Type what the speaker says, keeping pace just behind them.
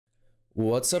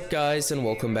What's up guys, and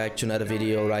welcome back to another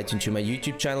video right into my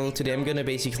YouTube channel. Today I'm gonna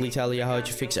basically tell you how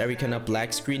to fix every kind of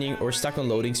black screening or stuck on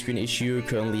loading screen issue you're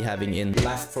currently having in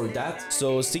Left 4 Dead.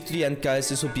 So stick to the end guys,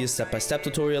 this will be a step-by-step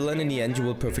tutorial, and in the end you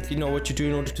will perfectly know what to do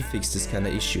in order to fix this kind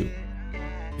of issue.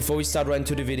 Before we start right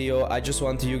into the video, I just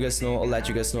want to let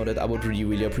you guys know that I would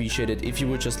really appreciate it if you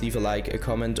would just leave a like, a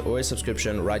comment or a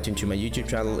subscription right into my YouTube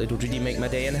channel. It would really make my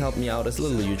day and help me out as a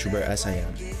little YouTuber as I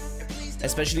am.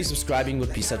 Especially subscribing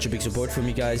would be such a big support for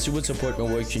me guys. You would support my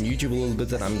work on YouTube a little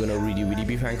bit, and I'm gonna really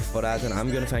be thankful for that, and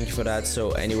I'm gonna thank you for that.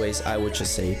 So anyways, I would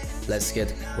just say let's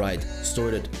get right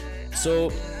started. So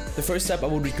the first step I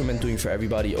would recommend doing for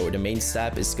everybody, or the main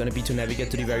step, is gonna be to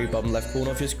navigate to the very bottom left corner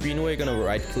of your screen, where you're gonna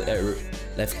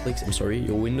left click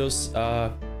your Windows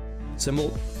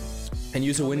symbol, and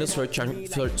use a Windows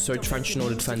search function in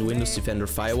order to find Windows Defender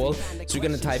Firewall. So you're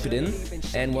gonna type it in,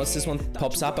 and once this one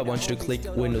pops up, I want you to click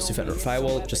Windows Defender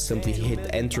Firewall. Just simply hit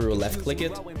enter or left click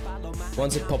it.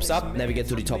 Once it pops up, navigate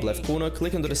to the top left corner,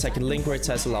 click onto the second link where it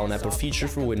says allow an app or feature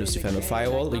for Windows Defender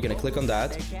Firewall. You're gonna click on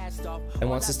that, and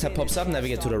once this tab pops up,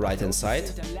 navigate to the right hand side,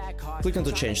 click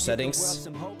onto change settings,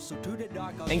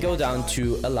 and go down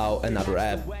to allow another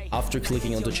app. After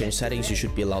clicking onto change settings, you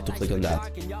should be allowed to click on that.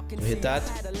 So hit that,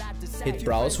 hit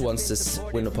browse once this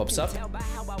window pops up,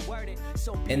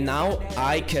 and now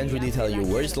I can't really tell you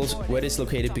where it's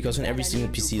located, because on every single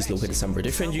PC is located somewhere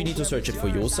different. You need to search it for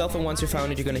yourself, and once you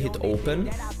found it, you're gonna hit open,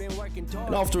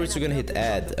 and afterwards you're gonna hit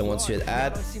add, and once you hit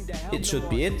add, it should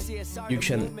be it. You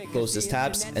can close these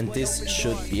tabs, and this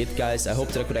should be it guys. I hope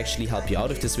that I could actually help you out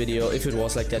with this video. If it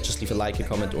was like that, just leave a like, a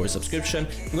comment or a subscription.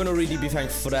 I'm gonna really be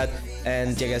thankful for that.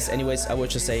 And yeah guys, anyways, I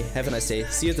would just say have a nice day,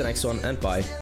 see you at the next one, and bye.